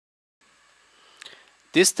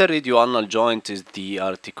Distal radioulnar joint is the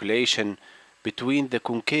articulation between the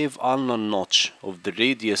concave ulnar notch of the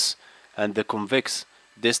radius and the convex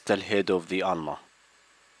distal head of the ulna.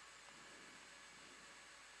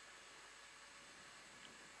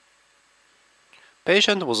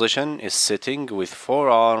 Patient position is sitting with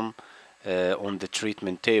forearm on the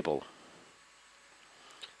treatment table.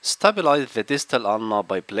 Stabilize the distal ulna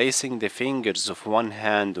by placing the fingers of one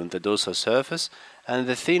hand on the dorsal surface and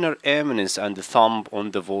the thinner eminence and the thumb on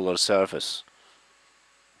the volar surface.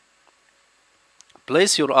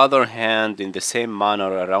 Place your other hand in the same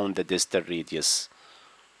manner around the distal radius.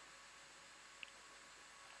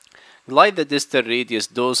 Glide the distal radius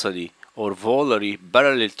dorsally or volary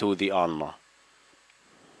parallel to the ulna.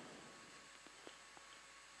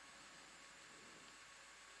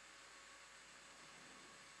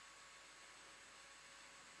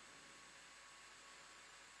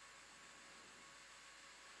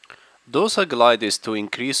 Dorsal glide is to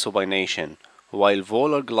increase supination, while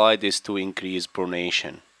volar glide is to increase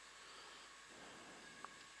pronation.